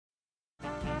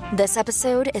This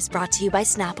episode is brought to you by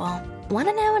Snapple. Want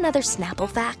to know another Snapple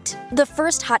fact? The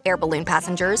first hot air balloon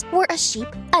passengers were a sheep,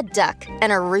 a duck,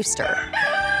 and a rooster.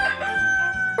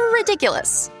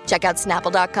 Ridiculous. Check out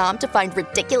Snapple.com to find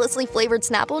ridiculously flavored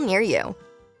Snapple near you.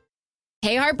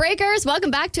 Hey, Heartbreakers.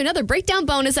 Welcome back to another Breakdown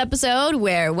bonus episode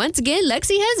where, once again,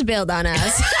 Lexi has bailed on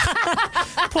us.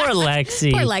 Poor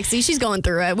Lexi. Poor Lexi. She's going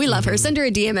through it. We love her. Send her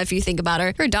a DM if you think about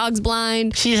her. Her dog's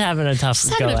blind. She's having a tough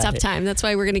time. That's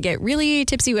why we're going to get really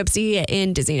tipsy-whipsy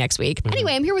in Disney next week.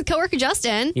 Anyway, I'm here with coworker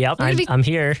Justin. Yep, I'm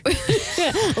here.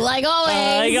 Like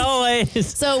always. Like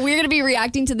always. So we're going to be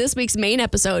reacting to this week's main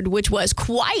episode, which was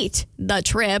quite the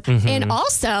trip. And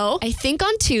also, I think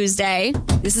on Tuesday,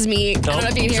 this is me. I don't know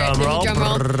if you can hear it. Drum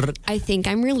roll. I think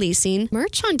I'm releasing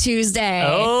merch on Tuesday.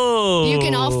 Oh. You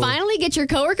can all finally get your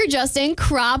coworker Justin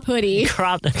crop hoodie.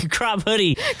 Crop hoodie. Cropped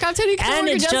hoodie coworker And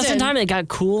it's Justin. just in time. It got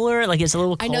cooler. Like, it's a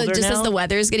little colder now. I know, just as the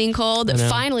weather is getting cold.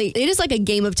 Finally, it is like a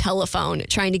game of telephone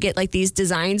trying to get like these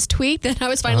designs tweaked. And I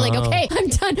was finally like, okay, I'm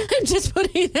done. I'm just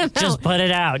putting them out. Just put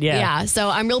it out. Yeah. Yeah. So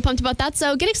I'm real pumped about that.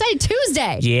 So get excited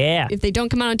Tuesday. Yeah. If they don't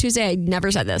come out on Tuesday, I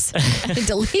never said this.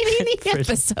 Deleting the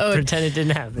episode. Pretend it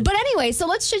didn't happen. But anyway, so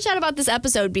let's chit chat about this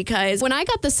episode, because when I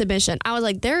got the submission, I was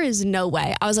like, there is no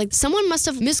way. I was like, someone must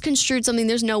have misconstrued something.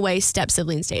 There's no way step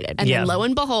siblings dated. And then lo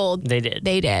and behold, they did.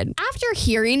 They did. After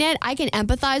hearing it, I can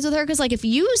empathize with her, because like if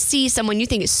you see someone you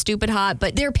think is stupid hot,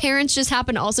 but their parents just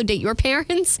happen to also date your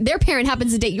parents, their parent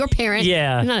happens to date your parent.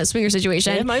 Yeah. Not a swinger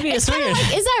situation. It might be a swinger.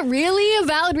 Like, is that really a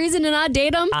valid reason to not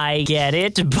date them? I get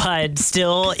it, but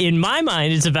still, in my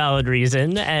mind, it's a valid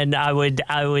reason, and I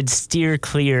would steer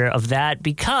clear of that,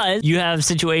 because you have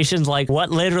situations like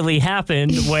what literally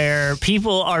happened where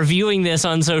people are viewing this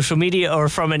on social media or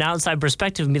from an outside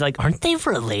perspective and be like, aren't they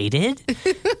related?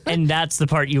 And that's the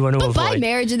part you want to avoid. By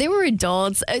marriage, they were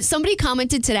adults. Somebody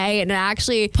commented today, and I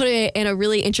actually put it in a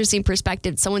really interesting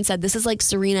perspective. Someone said, this is like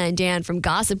Serena and Dan from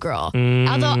Gossip Girl.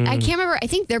 Although, I can't remember. I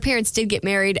think their parents did get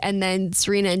married, and then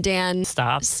Serena and Dan...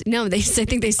 Stopped? No, I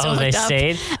think they still hooked up.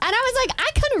 Stayed? And I was like,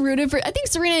 I kind of rooted for... I think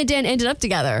Serena and Dan ended up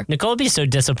together. Nicole would be so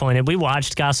disappointed. We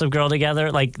watched Gossip Girl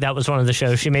together. Like, that was one of the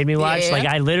shows she made me watch. Yeah. Like,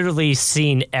 I literally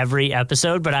seen every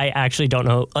episode, but I actually don't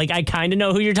know. Like, I kind of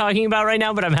know who you're talking about right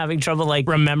now, but I'm having trouble, like,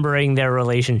 remembering their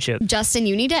relationship. Justin,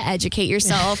 you need to educate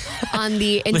yourself on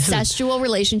the incestual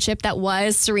relationship that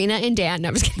was Serena and Dan. No,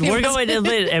 I'm just kidding. We're going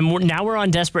to... And now we're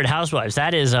on Desperate Housewives.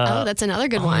 That is... oh, that's another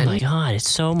good one. Oh, my God. It's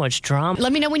so much drama.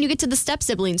 Let me know when you get to the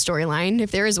step-sibling storyline,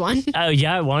 if there is one. Oh,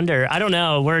 yeah, I wonder. I don't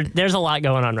know. There's a lot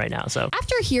going on right now, so...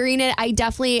 After hearing it, I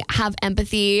definitely have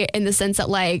empathy in the sense that,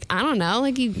 like, I don't know,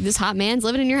 like, this hot man's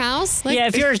living in your house. Like, yeah,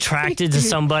 if you're attracted to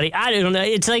somebody, I don't know.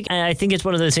 It's like, I think it's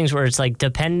one of those things where it's like,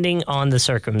 depending on the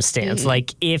circumstance.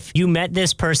 Like, if you met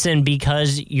this person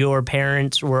because your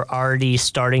parents were already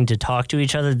starting to talk to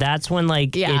each other, that's when,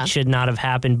 like, it should not have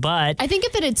happened. But I think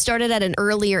if it had started at an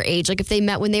earlier age, like if they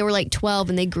met when they were like 12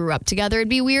 and they grew up together, it'd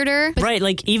be weirder. But right,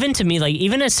 like, even to me, like,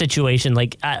 even a situation,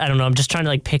 like, I don't know, I'm just trying to,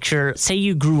 like, picture, say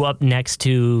you grew up next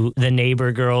to the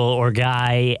neighbor girl or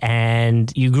guy,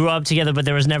 and you grew up together, but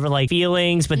there was never, like,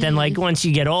 feelings, but then, like, once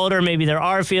you get older, maybe there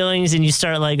are feelings, and you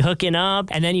start, like, hooking up,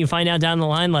 and then you find out down the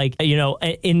line, like, you know,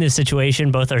 in this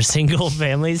situation, both are single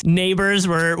families, neighbors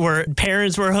were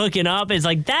parents were hooking up, it's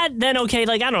like, that, then okay,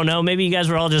 like, I don't know, maybe you guys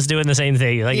were all just doing the same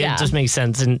thing, like, it just makes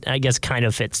sense, and I guess kind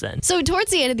of fits then. So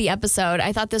towards the end of the episode,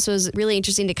 I thought this was really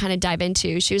interesting to kind of dive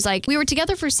into. She was like, we were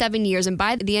together for 7 years, and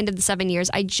by the end of the 7 years,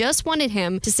 I just wanted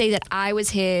him to say that I was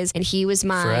his and he was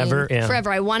mine. Forever, yeah.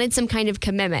 Forever. I wanted some kind of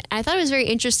commitment. And I thought it was very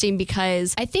interesting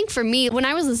because I think for me, when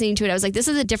I was listening to it, I was like, this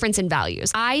is a difference in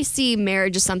values. I see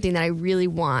marriage as something that I really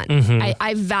want.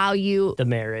 I value the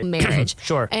marriage.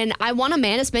 Sure. And I want a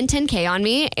man to spend $10K on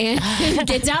me and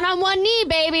get down on one knee,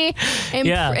 baby.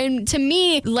 And to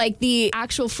me, like, the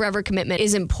actual forever commitment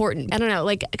is important. I don't know,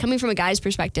 like, coming from a guy's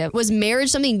perspective, was marriage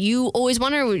something you always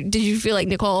wanted, or did you feel like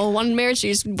Nicole wanted marriage, she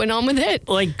just went on with it?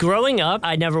 Like, growing up,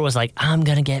 I never was like, I'm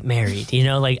gonna get married, you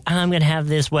know, like, I'm gonna have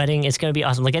this wedding, it's gonna be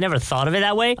awesome. Like, I never thought of it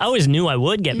that way. I always knew I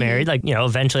would get married, like, you know,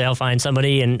 eventually I'll find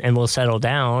somebody and we'll settle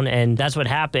down, and that's what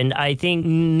happened. I think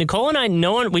Nicole and I,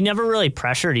 we never really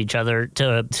pressured each other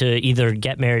to either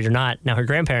get married or not. Now, her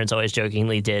grandparents always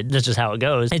jokingly did. That's just how it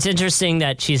goes. It's interesting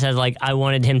that she said, like, I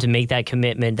wanted him to make that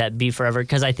commitment, that be forever,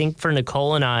 because I think for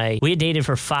Nicole and I, we had dated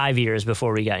for 5 years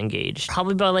before we got engaged.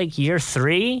 Probably by, like, year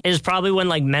 3 is probably when,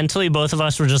 like, mentally both of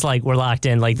us were just like, we're locked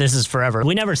in, like, this is forever.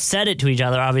 We never said it to each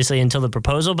other, obviously, until the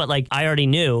proposal, but, like, I already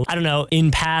knew. I don't know,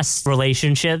 in past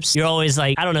relationships, you're always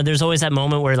like, I don't know, there's always that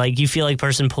moment where, like, you feel like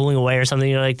person pulling away away or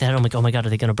something like that. I'm like, oh my God, are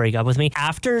they going to break up with me?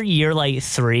 After year like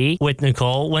 3 with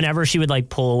Nicole, whenever she would like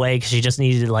pull away because she just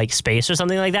needed like space or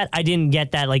something like that, I didn't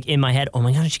get that like in my head, oh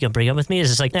my God, is she going to break up with me? It's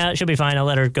just like, nah, she'll be fine. I'll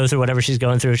let her go through whatever she's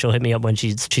going through. She'll hit me up when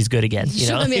she's good again. You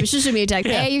know? She'll shoot me a text.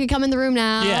 Hey, you can come in the room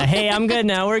now. Yeah. Hey, I'm good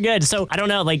now. We're good. So I don't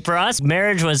know. Like for us,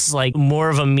 marriage was like more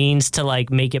of a means to like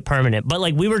make it permanent. But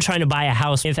like we were trying to buy a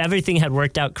house. If everything had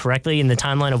worked out correctly in the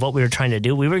timeline of what we were trying to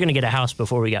do, we were going to get a house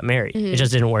before we got married. It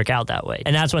just didn't work out that way.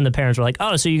 And that's when the parents were like,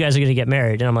 oh, so you guys are going to get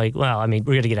married. And I'm like, well, I mean,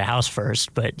 we're going to get a house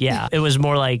first. But yeah, it was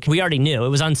more like we already knew. It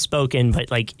was unspoken,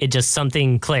 but like it just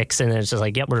something clicks and it's just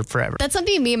like, yep, we're forever. That's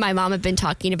something me and my mom have been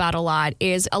talking about a lot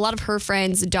is a lot of her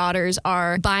friends' daughters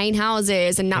are buying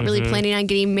houses and not really planning on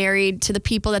getting married to the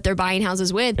people that they're buying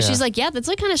houses with. Yeah. She's like, yeah, that's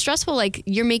like kind of stressful. Like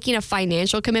you're making a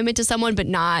financial commitment to someone, but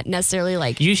not necessarily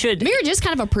like you should. Marriage is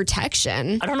kind of a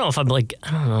protection. I don't know if I'm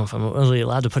really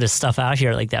allowed to put his stuff out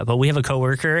here like that, but we have a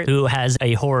coworker who has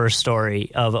a horror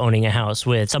story of owning a house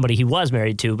with somebody he was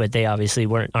married to, but they obviously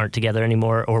aren't together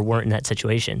anymore or weren't in that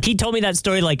situation. He told me that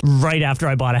story like right after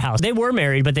I bought a house. They were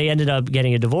married, but they ended up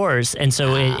getting a divorce. And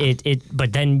so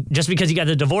but then just because you got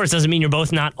the divorce doesn't mean you're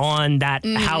both not on that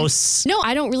house. No,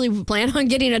 I don't really plan on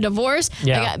getting a divorce.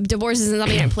 Yeah. Divorce isn't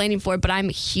something I'm planning for, but I'm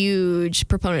a huge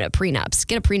proponent of prenups.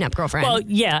 Get a prenup, girlfriend. Well,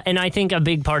 yeah, and I think a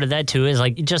big part of that too is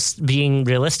like just being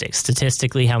realistic.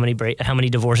 Statistically, how many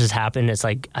divorces happen? It's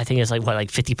like I think it's like what,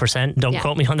 like 50%. Don't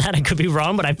quote me on that. I could be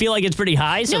wrong, but I feel like it's pretty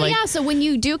high. So so when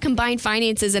you do combine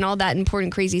finances and all that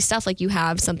important crazy stuff, like you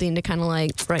have something to kind of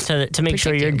like to make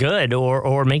sure you're good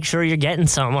or make sure you're getting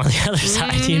something on the other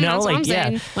side. You know, that's like what I'm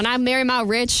saying. When I marry my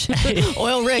rich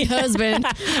oil rig husband,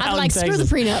 I'm like, screw the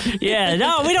prenup. Yeah,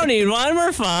 no, we don't need one.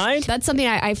 We're fine. That's something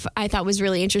I thought was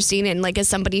really interesting. And like as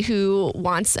somebody who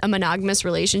wants a monogamous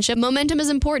relationship, momentum is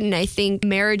important. I think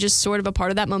marriage is sort of a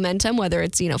part of that momentum, whether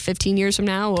it's 15 years from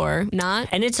now or not.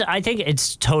 And I think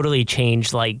it's totally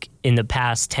changed like in the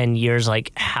past 10 years,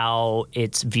 like how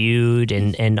it's viewed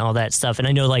and all that stuff. And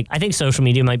I know I think social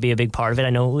media might be a big part of it.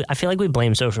 I feel like we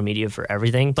blame social media for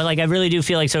everything, but like I really do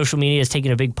feel like social media is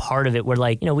taking a big part of it where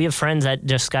we have friends that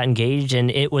just got engaged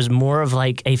and it was more of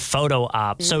like a photo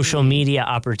op, social media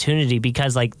opportunity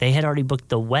because like they had already booked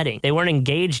the wedding. They weren't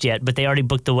engaged yet, but they already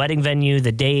booked the wedding venue,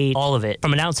 the date, all of it.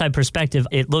 From an outside perspective,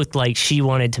 it looked like she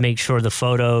wanted to make sure the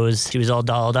photos, she was all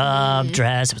dolled up,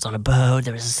 dressed, it was on a boat,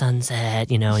 there was a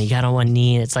sunset, and you got on one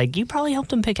knee and it's like, you probably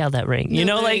helped him pick out that ring,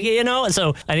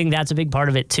 So I think that's a big part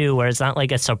of it too, where it's not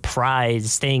like a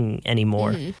surprise thing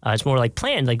anymore. It's more like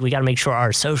planned. Like we got to make sure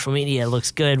our social media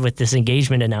looks good with this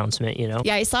engagement announcement,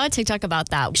 Yeah, I saw a TikTok about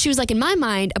that. She was like, in my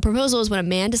mind, a proposal is when a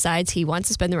man decides he wants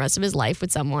to spend the rest of his life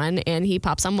with someone and he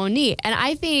pops on one knee. And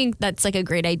I think that's like a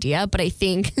great idea, but I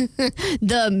think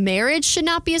the marriage should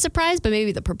not be a surprise, but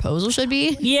maybe the proposal should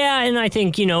be. Yeah, and I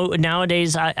think,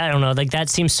 nowadays, I don't know, like that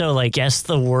seems so like, guess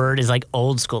the word is like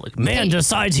old school. Like man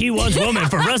decides he wants woman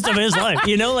for the rest of his life,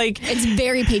 like. It's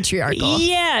very patriarchal.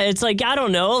 Yeah, it's like, I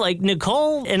don't know, like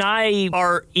Nicole and I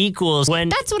are equals when.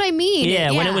 That's what I mean.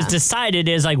 Yeah, when it was decided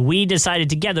is like we decided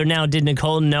together. Now, did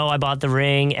Nicole know I bought the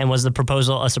ring and was the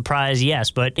proposal a surprise?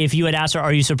 Yes, but if you had asked her,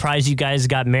 are you surprised you guys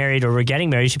got married or were getting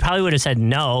married? She probably would have said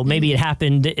no. Maybe it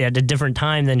happened at a different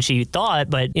time than she thought,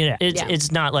 but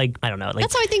it's not like, I don't know. Like,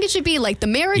 that's how I think it should be. Like the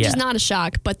marriage is not a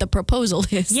shock, but the proposal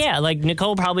is. Yeah, like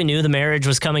Nicole probably knew the marriage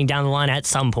was coming down the line at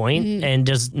some point, and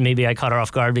just maybe I caught her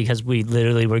off guard because we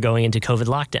literally were going into COVID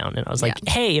lockdown, and I was like,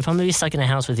 hey, if I'm gonna be stuck in a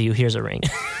house with you, here's a ring.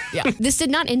 Yeah, this did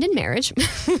not end in marriage.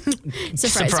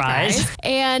 Surprise.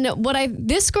 And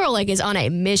this girl is on a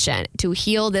mission to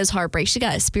heal this heartbreak. She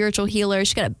got a spiritual healer.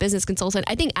 She got a business consultant.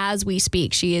 I think as we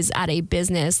speak, she is at a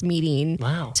business meeting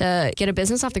to get a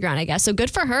business off the ground, I guess. So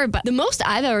good for her. But the most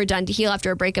I've ever done to heal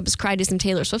after a breakup is cry to some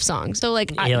Taylor Swift songs. So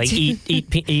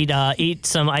eat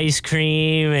some ice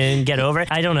cream and get over it.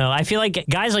 I don't know. I feel like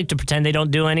guys like to pretend they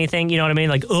don't do anything. You know what I mean?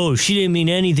 Like, oh, she didn't mean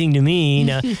anything to me.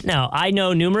 No, I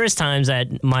know numerous times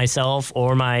that myself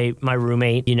or my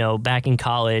roommate, back in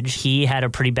college, he had a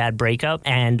pretty bad breakup.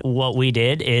 And what we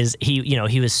did is he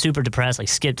was super depressed, like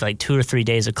skipped like 2 or 3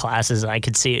 days of classes. And I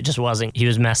could see it just wasn't, he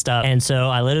was messed up. And so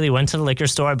I literally went to the liquor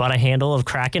store. I bought a handle of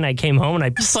Kraken. I came home and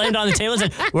I slammed on the table and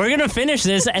said, we're going to finish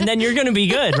this and then you're going to be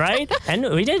good, right? And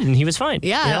we did. And he was fine.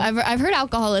 Yeah, I've heard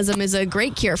alcoholism is a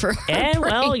great cure for And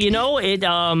well, you know, it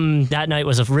that night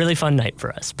was a really fun night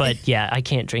for us. But yeah, I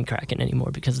can't drink Kraken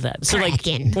anymore because of that. So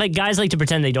like guys like to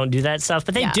pretend they don't do that stuff,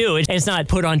 but they do. It's not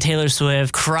put on Taylor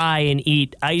Swift, cry and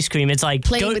eat ice cream. It's like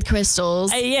playing with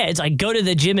crystals. Yeah, it's like go to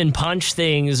the gym and punch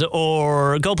things,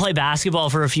 or go play basketball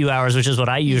for a few hours, which is what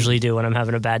I usually do when I'm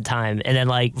having a bad time. And then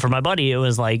like for my buddy, it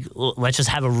was like, let's just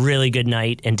have a really good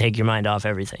night and take your mind off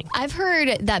everything. I've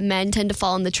heard that men tend to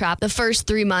fall in the trap. The first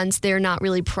 3 months, they're not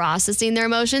really processing their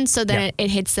emotions, so then it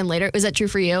hits them later. Was that true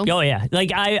for you? Oh, yeah.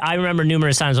 Like, I remember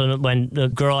numerous times when the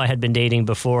girl I had been dating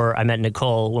before I met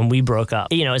Nicole, when we broke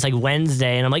up, you know, it's like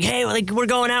Wednesday, and I'm like, hey, like, we're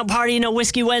going out party, you know,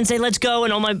 Whiskey Wednesday, let's go.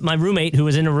 And all my roommate, who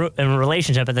was in a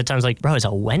relationship at the time, was like, bro, it's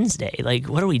a Wednesday. Like,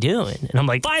 what are we doing? And I'm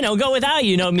like, fine, I'll go without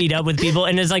you, meet up with people.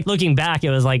 And it's like, looking back,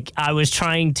 it was like, I was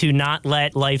trying to not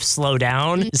let life slow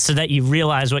down so that you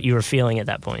realize what you were feeling at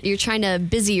that point. You're trying to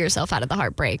busy yourself out of the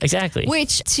heartbreak. Exactly.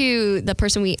 Which, to the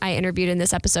person I interviewed in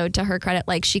this episode, to her credit,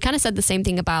 like, she kind of said the same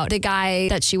thing about the guy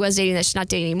that she was dating that she's not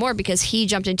dating anymore, because he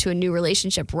jumped into a new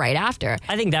relationship right after.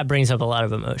 I think that brings up a lot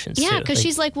of emotions, yeah, too. because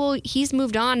she's like, well, he's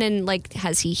moved on, and like,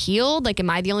 has he healed? Like, am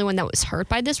I the only one that was hurt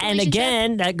by this relationship? And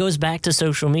again, that goes back to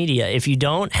social media. If you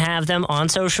don't have them on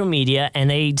social media and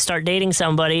they start dating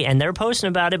somebody and they're posting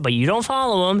about it, but you don't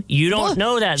follow them, you don't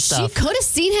know that stuff. She could have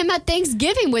seen him at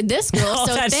Thanksgiving with this girl,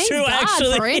 so that's thank true, God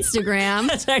actually. for Instagram.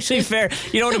 That's actually fair.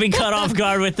 You don't want to be caught off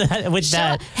guard with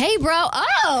that. Hey, bro.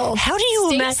 Oh, how do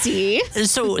you imagine?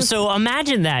 So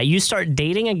imagine that you start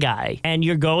dating a guy and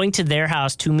you're going to their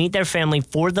house to meet their family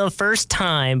for the first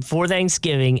time for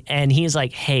Thanksgiving, and he's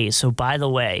like, hey, so by the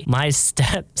way, my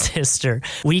stepsister,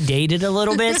 we dated a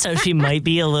little bit, so she might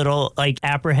be a little like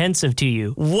apprehensive to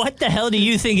you. What the hell do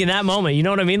you think in that moment? You know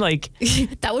what I mean? Like,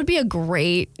 that would be a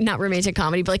great, not romantic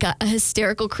comedy, but like a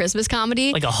hysterical Christmas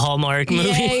comedy. Like a Hallmark movie.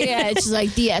 Yeah. It's just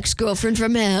like the ex-girlfriend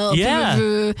from hell. Yeah.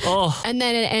 Oh. And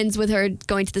then it ends with her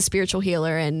going to the spiritual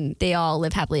healer, and they all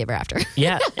live happily ever after.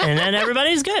 Yeah. And then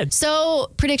everybody's good.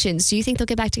 So, predictions. Do you think they'll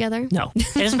get back together? No.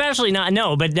 Especially not.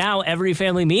 No. But now every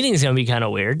family meeting is going to be kind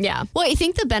of weird. Yeah. Well, I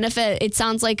think the benefit, it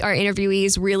sounds like our interviewee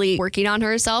is really working on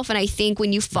herself. And I think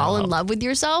when you fall in love with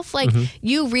yourself, like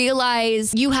you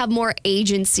realize you have more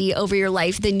agency over your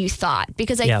life than you thought.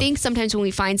 Because I think sometimes when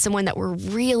we find someone that we're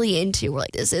really into, we're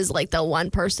like, this is like the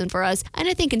one person for us. And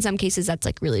I think in some cases that's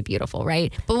like really beautiful,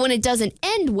 right? But when it doesn't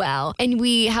end well and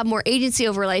we have more agency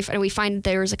over life and we find that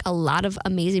there's like a lot of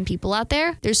amazing people out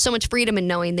there, there's so much freedom in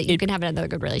knowing that you can have another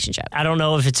good relationship. I don't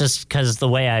know if it's just because the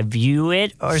way I view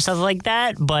it or something like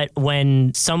that, but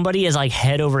when somebody is like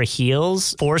head over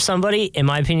heels for somebody, in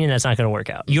my opinion, that's not going to work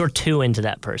out. You're too into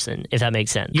that person, if that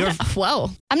makes sense. Whoa.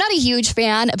 I'm not a huge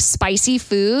fan of spicy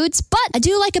foods, but I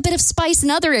do like a bit of spice in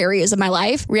other areas of my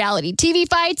life. Reality TV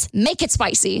fights, make it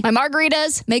spicy. My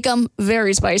margaritas, make them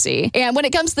very spicy. And when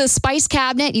it comes to the spice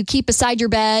cabinet you keep beside your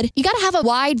bed, you got to have a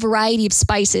wide variety of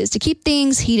spices to keep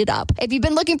things heated up. If you've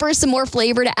been looking for some more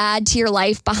flavor to add to your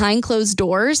life behind closed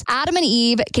doors, Adam and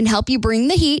Eve can help you bring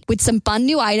the heat with some fun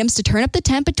new items to turn up the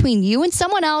temp between you and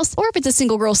someone else, or if it's a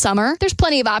single girl summer, there's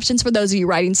plenty of options for those of you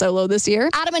riding solo this year.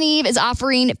 Adam and Eve is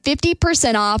offering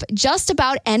 50% off just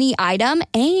about any item,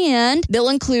 and they'll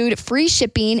include free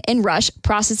shipping and rush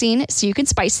processing so you can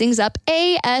spice things up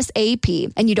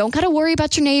ASAP. And you don't got to worry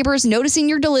about your neighbors noticing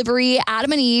your delivery.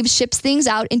 Adam and Eve ships things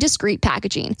out in discreet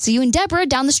packaging, so you and Deborah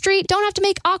down the street don't have to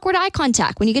make awkward eye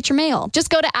contact when you get your mail. Just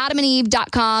go to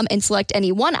adamandeve.com and select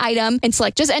any one item and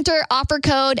just enter offer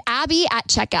code Abby at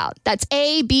checkout. That's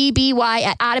ABBY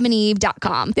at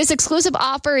adamandeve.com. This exclusive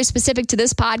offer is specific to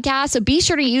this podcast, so be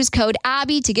sure to use code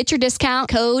Abby to get your discount.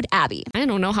 Code Abby. I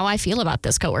don't know how I feel about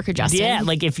this coworker, Justin. Yeah,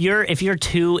 like if you're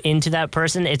too into that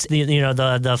person, it's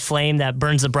the flame that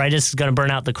burns the brightest is going to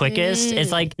burn out the quickest.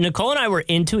 It's like Nicole and I were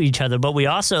into each other, but we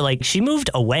also like she moved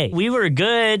away. We were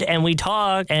good and we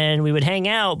talked and we would hang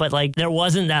out, but like there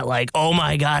wasn't that like, oh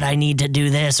my God, I need to do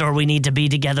this or we need to be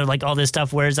together, like all this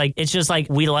stuff. Whereas like it's just like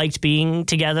we liked being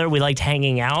together, we liked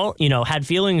hanging out, had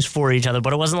feelings for each other,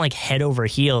 but it wasn't like head over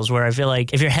heels. Where I feel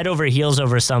like if you're head over heels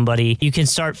over somebody, you can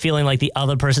start feeling like the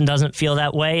other person doesn't feel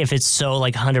that way if it's so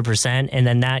like 100%, and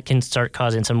then that can start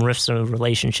causing some rifts in a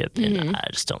relationship. And I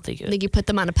just don't think it. Like you put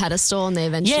them on a pedestal and they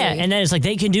eventually. Yeah, and then it's like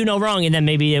they can do no wrong, and then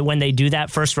maybe when they do that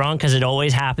first wrong, because it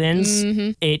always happens,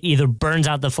 it either burns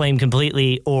out the flame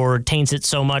completely or taints it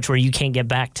so much where you can't get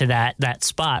back to that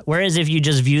spot. Whereas if you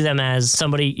just view them as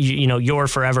somebody, your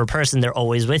forever person, they're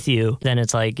always with you, then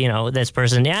it's like, this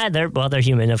person, they're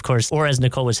human, of course. Or as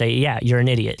Nicole would say, yeah, you're an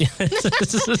idiot.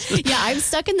 Yeah, I'm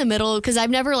stuck in the middle because I've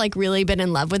never like really been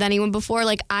in love with anyone before.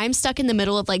 Like I'm stuck in the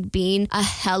middle of like being a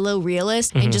hello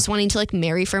realist and just wanting to like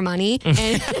marry for money.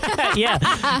 And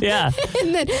yeah.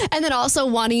 and then also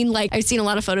wanting, like, I've seen a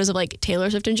lot of photos of like Taylor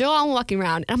Swift and Joel walking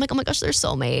around, and I'm like, oh my gosh, they're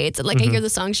soulmates. And like I hear the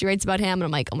song she writes about him, and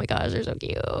I'm like, oh my gosh, they're so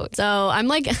cute. So I'm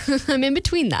like, I'm in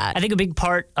between that. I think a big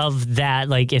part of that,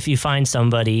 like if you find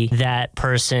somebody, that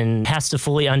person has to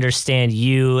fully understand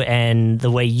you and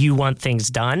the way you want things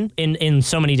done in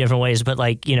so many different ways. But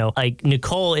like, you know, like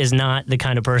Nicole is not the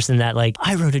kind of person that like,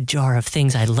 I wrote a jar of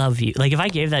things I love you. Like if I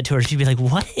gave that to her, she'd be like,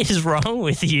 what is wrong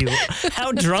with you?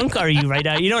 How drunk are you right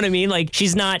now? You know what I mean? Like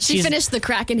she's finished the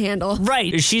Kraken handle.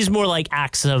 Right. She's more like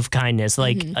acts of kindness,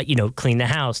 like, you know, clean the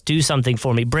house, do something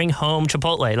for me, bring home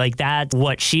Chipotle. Like that's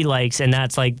what she likes. And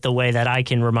that's like the way that I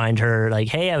can remind her, like,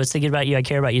 hey, I was thinking about you. I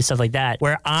care about you, stuff like that.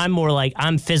 Where I'm more like,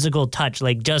 I'm physical touch.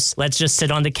 Like let's just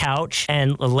sit on the couch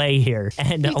and lay here.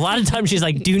 And a lot of times she's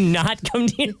like, do not come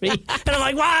near me. And I'm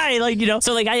like, why? Like, you know,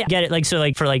 so like I get it. Like, so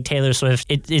like for like Taylor Swift,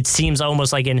 it seems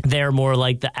almost like they're more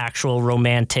like the actual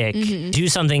romantic, do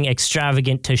something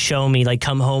extravagant to show me, like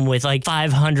come home with like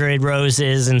 500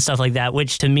 roses and stuff like that,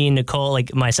 which to me, Nicole,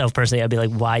 like myself personally, I'd be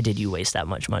like, why did you waste that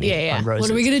much money on roses?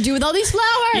 What are we going to do with all these flowers?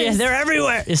 Yeah, they're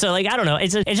everywhere. So like, I don't know.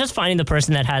 It's just finding the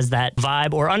person that has that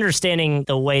vibe or understanding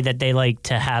the way that they like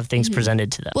to have things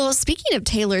presented to them. Well, speaking of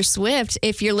Taylor Swift,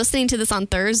 if you're listening to this on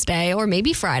Thursday or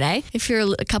maybe Friday, if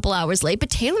you're a couple hours late, but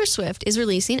Taylor Swift is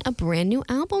releasing a brand new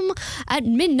album at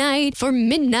midnight for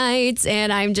midnights.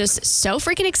 And I'm just so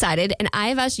freaking excited. And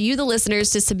I've asked you, the listeners,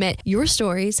 to submit your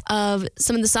stories of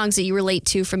some of the songs that you relate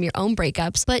to from your own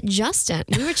breakups. But Justin,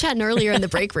 we were chatting earlier in the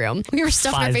break room. We were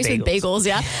stuffing our face with bagels,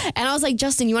 yeah. And I was like,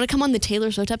 Justin, you want to come on the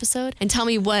Taylor Swift episode and tell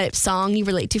me what song you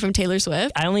relate to from Taylor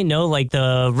Swift? I only know like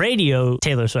the radio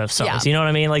Taylor Swift songs. Yeah. You know what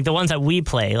I mean? Like the ones that we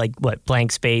play, like what,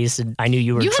 Blank Space, and I Knew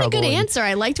You Were You Trouble. had a good answer.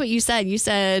 I liked what you said.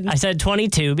 I said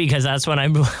 22 because that's when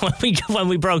when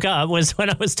we broke up was when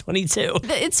I was 22.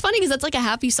 It's funny because that's like a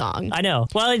happy song. I know.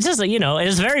 Well, it's just, you know,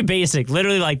 it's very basic.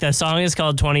 Literally, like the song is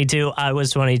called 22. I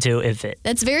was 22. It fit.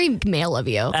 That's very male of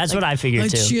you. That's like, what I figured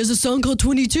too. She has a song called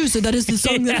 22, so that is the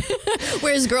song that.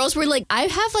 Whereas girls were like, I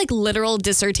have like literal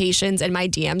dissertations in my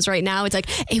DMs right now. It's like,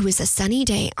 it was a sunny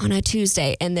day on a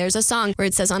Tuesday, and there's a song where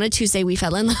it says on a Tuesday we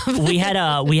fell in love. we had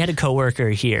a coworker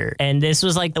here, and this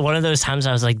was like one of those times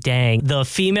I was like, dang, the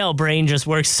female brain just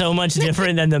works so much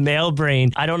different than the male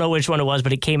brain. I don't know which one it was,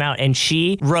 but it came out, and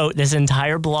she wrote this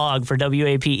entire blog for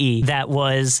WAPE that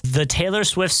was the Taylor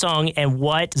Swift song and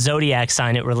what zodiac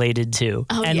sign it related to,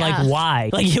 and like why.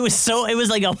 Like it was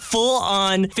like a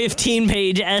full-on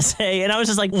 15-page essay, and I was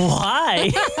just like,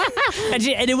 why?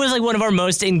 and it was like one of our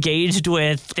most engaged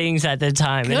with things at the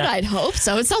time. Good, I'd hope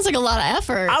so. It sounds like a lot of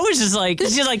effort. I was just like,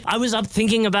 I was up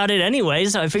thinking about it anyway,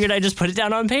 so I figured I'd just put it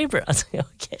down on paper. I was like,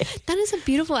 okay. That is a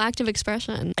beautiful act of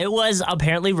expression. It was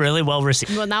apparently really well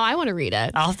received. Well, now I want to read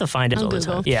it. I'll have to find it all the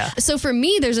time. Yeah. So for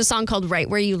me, there's a song called Right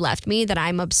Where You Left Me that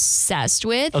I'm obsessed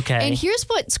with. Okay. And here's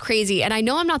what's crazy. And I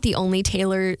know I'm not the only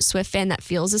Taylor Swift fan that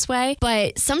feels this way,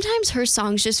 but sometimes her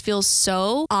songs just feel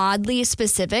so oddly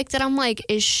specific that I'm like,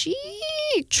 is she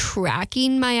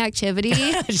tracking my activity?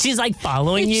 She's like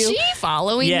following you? Is she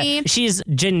following me? She's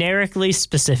generically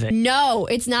specific. No,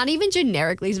 it's not even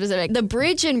generically specific. The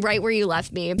bridge in Right Where You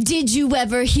Left Me. Did you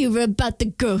ever hear about the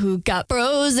girl who got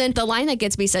frozen? The line that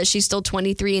gets me says she's still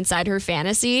 23 inside her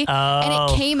fantasy. Oh. And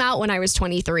it came out when I was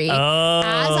 23. Oh.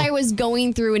 As I was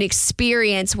going through an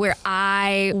experience where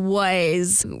I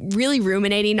was really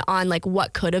ruminating on like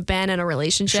what could have been in a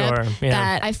relationship. Sure, yeah.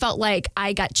 That I felt like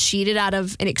I got cheated out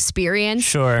of an experience.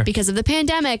 Sure. Because of the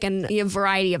pandemic and a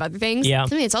variety of other things. Yeah.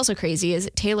 Something that's also crazy is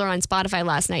Taylor on Spotify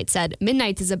last night said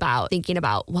Midnights is about thinking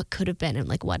about what could have been and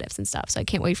like what ifs and stuff. So I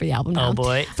can't wait for the album now. Oh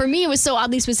boy. For me, it was so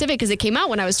oddly specific because it came out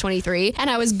when I was 23 and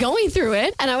I was going through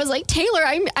it and I was like, Taylor,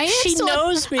 I am still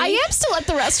at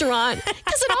the restaurant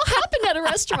because it all happened at a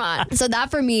restaurant. So that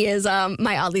for me is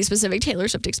my oddly specific Taylor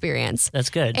Swift experience. That's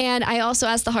good. And I also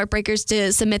asked the Heartbreakers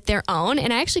to submit their own,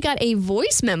 and I actually got a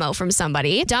voice memo from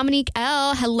somebody. Dominique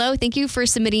L, hello, thank you for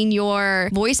submitting your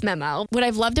voice memo. What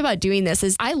I've loved about doing this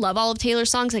is I love all of Taylor's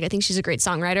songs. Like I think she's a great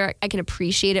songwriter. I can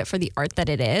appreciate it for the art that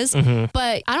it is,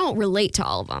 but I don't relate to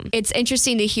all of them. It's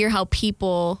interesting to hear how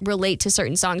people relate to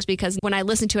certain songs because when I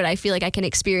listen to it, I feel like I can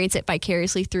experience it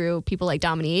vicariously through people like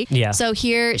Dominique. Yeah. So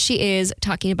here she is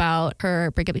talking about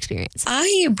her breakup experience.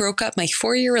 I broke up my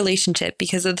 4-year relationship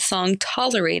because of the song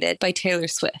Tolerated by Taylor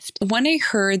Swift. When I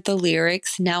heard the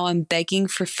lyrics, now I'm begging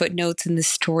for footnotes in the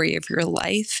story of your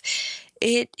life,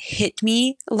 it hit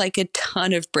me like a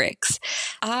ton of bricks.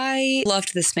 I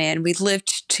loved this man. We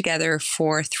lived together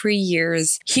for 3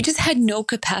 years. He just had no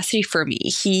capacity for me.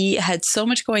 He had so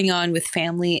much going on with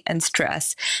family and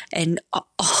stress, and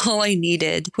all I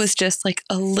needed was just like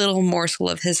a little morsel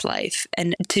of his life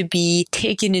and to be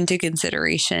taken into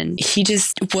consideration. He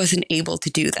just wasn't able to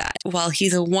do that. While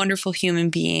he's a wonderful human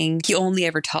being, he only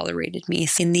ever tolerated me.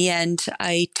 In the end,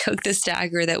 I took this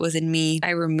dagger that was in me, I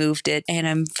removed it, and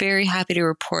I'm very happy to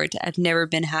report I've never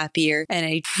been happier, and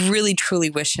I really, truly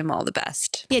wish him all the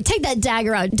best. Yeah, take that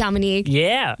dagger out, Dominique.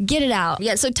 Yeah. Get it out.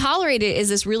 Yeah, so Tolerated is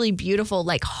this really beautiful,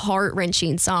 like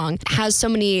heart-wrenching song. It has so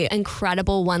many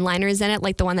incredible one-liners in it,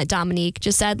 like the one that Dominique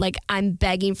just said, like, I'm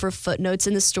begging for footnotes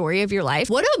in the story of your life.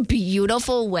 What a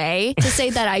beautiful way to say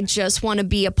that I just want to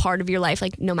be a part of your life,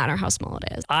 like no matter how small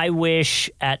it is. I wish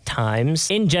at times,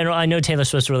 in general, I know Taylor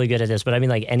Swift's really good at this, but I mean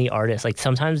like any artist, like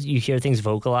sometimes you hear things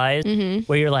vocalized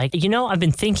where you're like, I've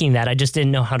been thinking that, I just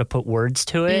didn't know how to put words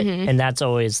to it. And that's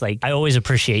always like, I always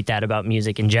appreciate that about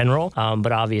music in general.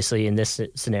 But obviously in this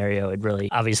scenario, it really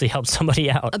obviously helps somebody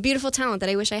out. A beautiful talent that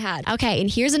I wish I had. Okay, and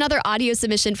here's another audio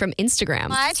submission from Instagram.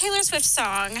 My Taylor Swift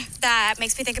song that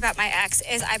makes me think about my ex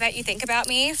is I Bet You Think About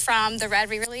Me from the Red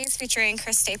re-release featuring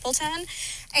Chris Stapleton.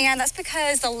 And that's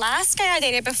because the last guy I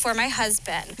dated before my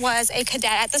husband was a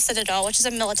cadet at the Citadel, which is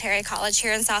a military college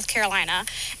here in South Carolina.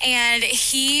 And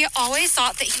he always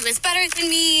thought that he was better than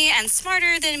me and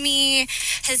smarter than me.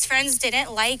 His friends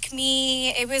didn't like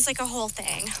me. It was like a whole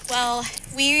thing. Well,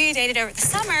 we dated over the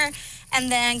summer. And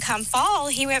then come fall,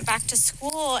 he went back to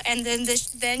school and then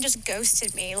just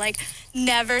ghosted me, like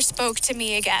never spoke to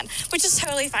me again, which is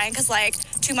totally fine because like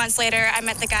 2 months later, I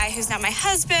met the guy who's now my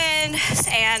husband.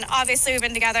 And obviously we've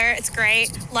been together. It's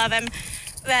great. Love him.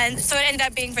 So it ended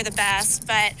up being for the best.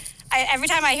 But every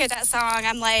time I hear that song,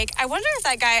 I'm like, I wonder if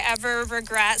that guy ever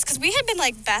regrets, because we had been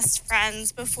like best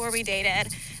friends before we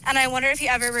dated. And I wonder if he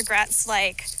ever regrets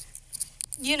like,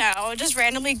 just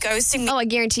randomly ghosting me. Oh, I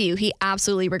guarantee you, he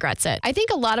absolutely regrets it. I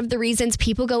think a lot of the reasons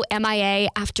people go MIA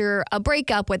after a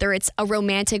breakup, whether it's a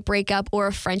romantic breakup or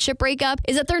a friendship breakup,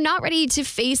 is that they're not ready to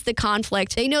face the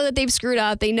conflict. They know that they've screwed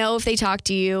up. They know if they talk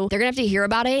to you, they're going to have to hear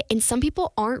about it. And some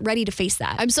people aren't ready to face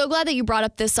that. I'm so glad that you brought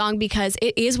up this song because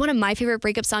it is one of my favorite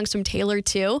breakup songs from Taylor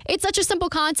too. It's such a simple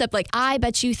concept. Like, I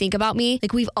bet you think about me.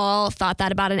 Like, we've all thought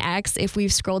that about an ex if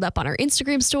we've scrolled up on our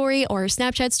Instagram story or our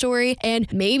Snapchat story,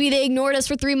 and maybe they ignored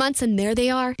us for 3 months and there they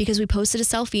are because we posted a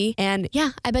selfie. And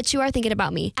yeah, I bet you are thinking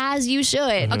about me, as you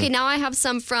should. Okay, now I have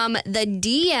some from the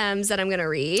DMs that I'm going to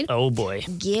read. Oh boy.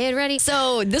 Get ready.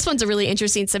 So this one's a really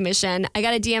interesting submission. I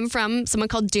got a DM from someone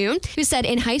called Dune who said,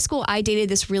 in high school, I dated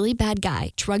this really bad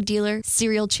guy, drug dealer,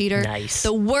 serial cheater. Nice.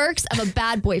 The works of a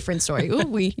bad boyfriend story.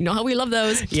 Ooh, you know how we love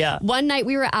those. Yeah. One night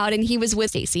we were out and he was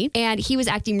with Stacy and he was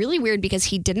acting really weird because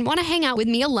he didn't want to hang out with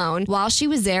me alone while she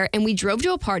was there, and we drove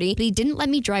to a party, but he didn't let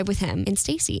me drive with him and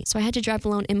Stacy. So I had to drive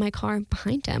alone in my car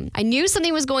behind him. I knew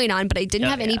something was going on, but I didn't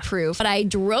have any proof. But I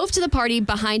drove to the party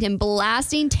behind him,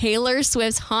 blasting Taylor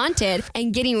Swift's Haunted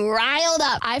and getting riled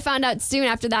up. I found out soon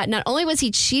after that, not only was he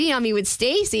cheating on me with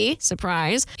Stacy,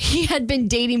 surprise, he had been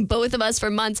dating both of us for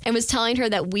months and was telling her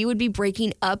that we would be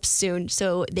breaking up soon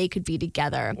so they could be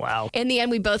together. Wow. In the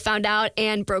end, we both found out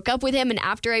and broke up with him. And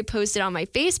after I posted on my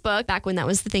Facebook, back when that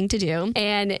was the thing to do,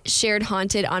 and shared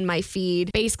Haunted on my feed,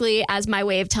 basically as my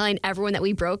way of telling everyone that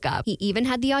we broke up, he even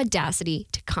had the audacity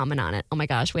to comment on it. Oh my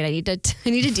gosh, wait, I need to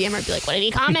DM her and be like, what did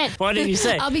he comment? What did he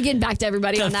say? I'll be getting back to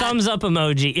everybody on that. The thumbs up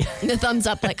emoji. The thumbs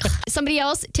up. Like somebody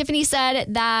else, Tiffany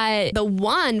said that the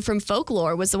one from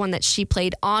Folklore was the one that she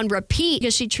played on repeat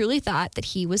because she truly thought that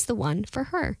he was the one for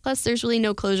her. Plus, there's really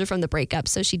no closure from the breakup,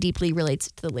 so she deeply relates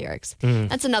to the lyrics.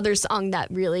 That's another song that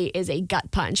really is a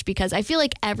gut punch because I feel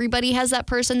like everybody has that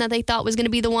person that they thought was going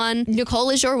to be the one. Nicole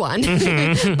is your one.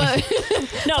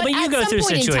 but you go through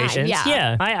situations.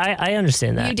 Yeah, I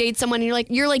understand that. You date someone and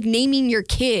you're like naming your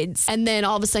kids, and then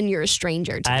all of a sudden you're a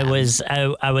stranger to them.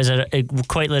 I was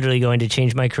quite literally going to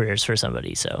change my careers for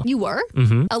somebody. So you were?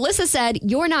 Mm-hmm. Alyssa said,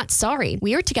 "You're not sorry.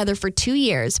 We were together for 2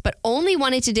 years, but only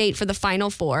wanted to date for the final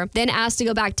 4. Then asked to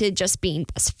go back to just being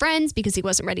best friends because he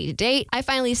wasn't ready to date. I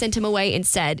finally sent him away and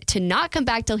said to not come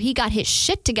back till he got his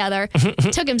shit together.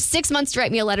 It took him 6 months to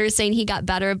write me a letter saying he got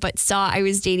better, but saw I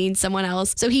was dating someone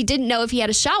else. So he didn't know if he had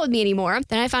a shot with me me anymore.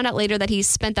 Then I found out later that he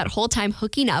spent that whole time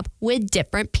hooking up with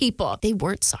different people. They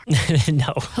weren't sorry.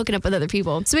 No. Hooking up with other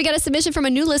people. So we got a submission from a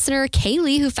new listener,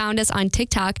 Kaylee, who found us on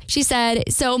TikTok. She said,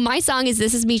 so my song is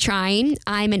This Is Me Trying.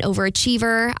 I'm an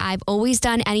overachiever. I've always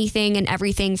done anything and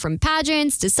everything from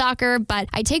pageants to soccer, but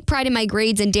I take pride in my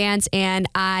grades and dance, and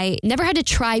I never had to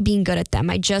try being good at them.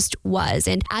 I just was.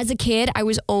 And as a kid, I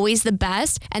was always the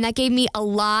best, and that gave me a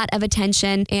lot of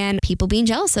attention and people being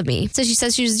jealous of me. So she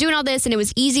says she was doing all this and it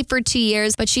was easy for 2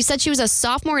 years, but she said she was a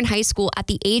sophomore in high school at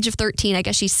the age of 13. I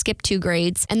guess she skipped 2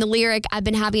 grades. And the lyric, I've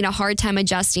been having a hard time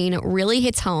adjusting, really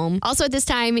hits home. Also at this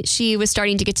time, she was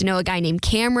starting to get to know a guy named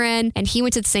Cameron, and he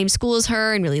went to the same school as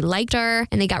her and really liked her,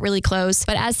 and they got really close.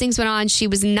 But as things went on, she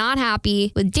was not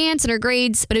happy with dance and her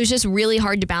grades, but it was just really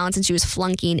hard to balance, and she was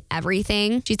flunking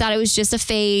everything. She thought it was just a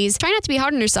phase. Try not to be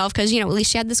hard on herself because, at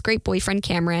least she had this great boyfriend,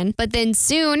 Cameron. But then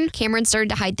soon, Cameron started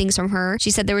to hide things from her.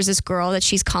 She said there was this girl that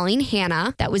she's calling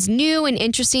Hannah that was new and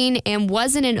interesting and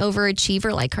wasn't an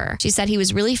overachiever like her. She said he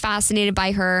was really fascinated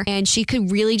by her, and she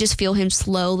could really just feel him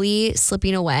slowly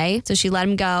slipping away. So she let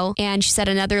him go. And she said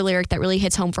another lyric that really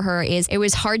hits home for her is, it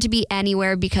was hard to be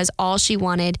anywhere because all she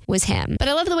wanted was him. But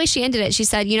I love the way she ended it. She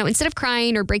said, instead of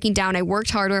crying or breaking down, I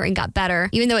worked harder and got better,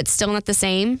 even though it's still not the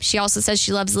same. She also says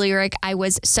she loves the lyric, I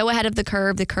was so ahead of the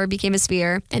curve became a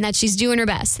sphere, and that she's doing her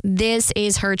best. This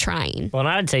is her trying. Well, and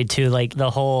I would say too, like the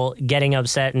whole getting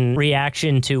upset and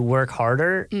reaction to work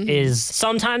harder is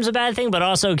sometimes a bad thing, but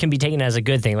also can be taken as a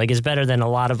good thing. Like it's better than a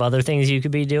lot of other things you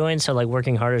could be doing. So like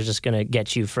working harder is just going to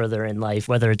get you further in life,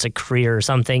 whether it's a career or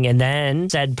something. And then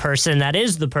said person that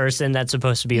is the person that's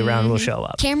supposed to be around will show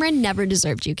up. Cameron never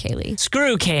deserved you, Kaylee.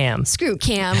 Screw Cam. Screw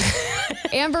Cam.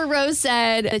 Amber Rose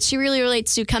said that she really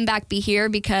relates to Come Back Be Here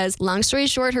because, long story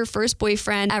short, her first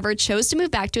boyfriend ever chose to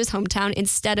move back to his hometown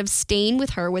instead of staying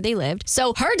with her where they lived.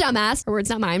 So her dumbass, her words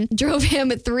not mine, drove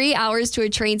him 3 hours to a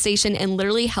train station and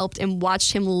literally helped and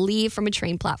watched him leave from a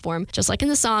train platform. Just like in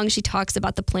the song, she talks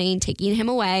about the plane taking him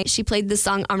away. She played the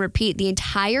song on repeat the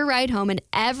entire ride home, and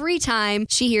every time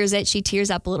she hears it, she tears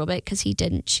up a little bit because he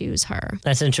didn't choose her.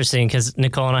 That's interesting because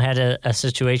Nicole and I had a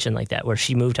situation like that where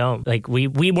she moved home. Like we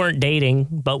weren't dating,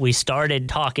 but we started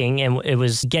talking, and it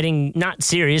was getting not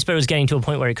serious, but it was getting to a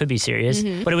point where it could be serious.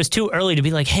 But it was too early to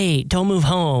be like, hey, don't move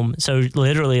home. So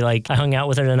literally, like, I hung out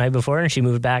with her the night before, and she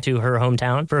moved back to her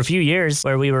hometown for a few years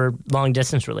where we were long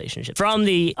distance relationships. From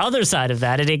the other side of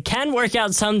that, it can work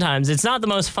out sometimes. It's not the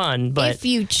most fun, but if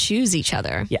you choose each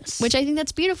other. Yes. Which I think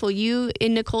that's beautiful. You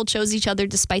and Nicole chose each other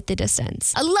despite the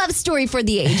distance. A love story for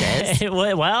the ages.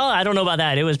 Well, I don't know about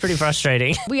that. It was pretty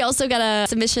frustrating. We also got a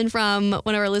submission from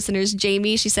one of our listeners,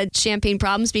 Jamie. She said champagne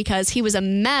problems because he was a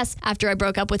mess after I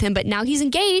broke up with him, but now he's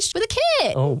engaged with a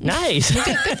kid. Oh, nice.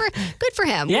 Good for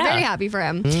him. Yeah. We're very happy for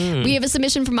him. We have a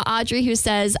submission from Audrey who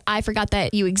says, I forgot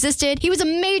that you existed. He was a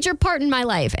major part in my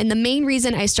life and the main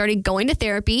reason I started going to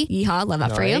therapy. Yeehaw, love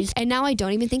that for you. And now I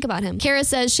don't even think about him. Kara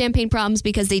says champagne problems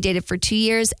because they dated for 2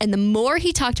 years, and the more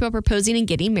he talked about proposing and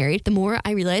getting married, the more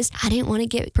I realized I didn't want to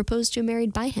get proposed to and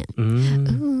married by him.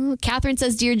 Ooh. Catherine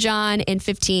says, Dear John, in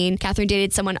 15, Catherine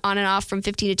dated someone on and off from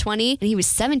 15 to 20, and he was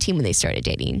 17 when they started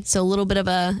dating. So a little bit of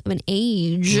an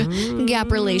age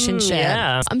gap relationship.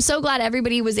 Yeah. I'm so glad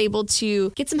everybody was able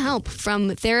to get some help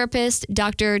from therapist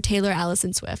Dr. Taylor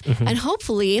Allison Swift. And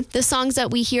hopefully the songs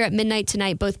that we hear at midnight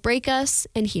tonight both break us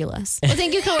and heal us. Well,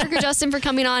 thank you, coworker Justin, for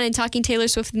coming on and talking Taylor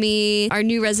Swift with me, our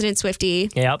new resident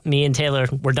Swiftie. Yep, me and Taylor,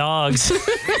 we're dogs.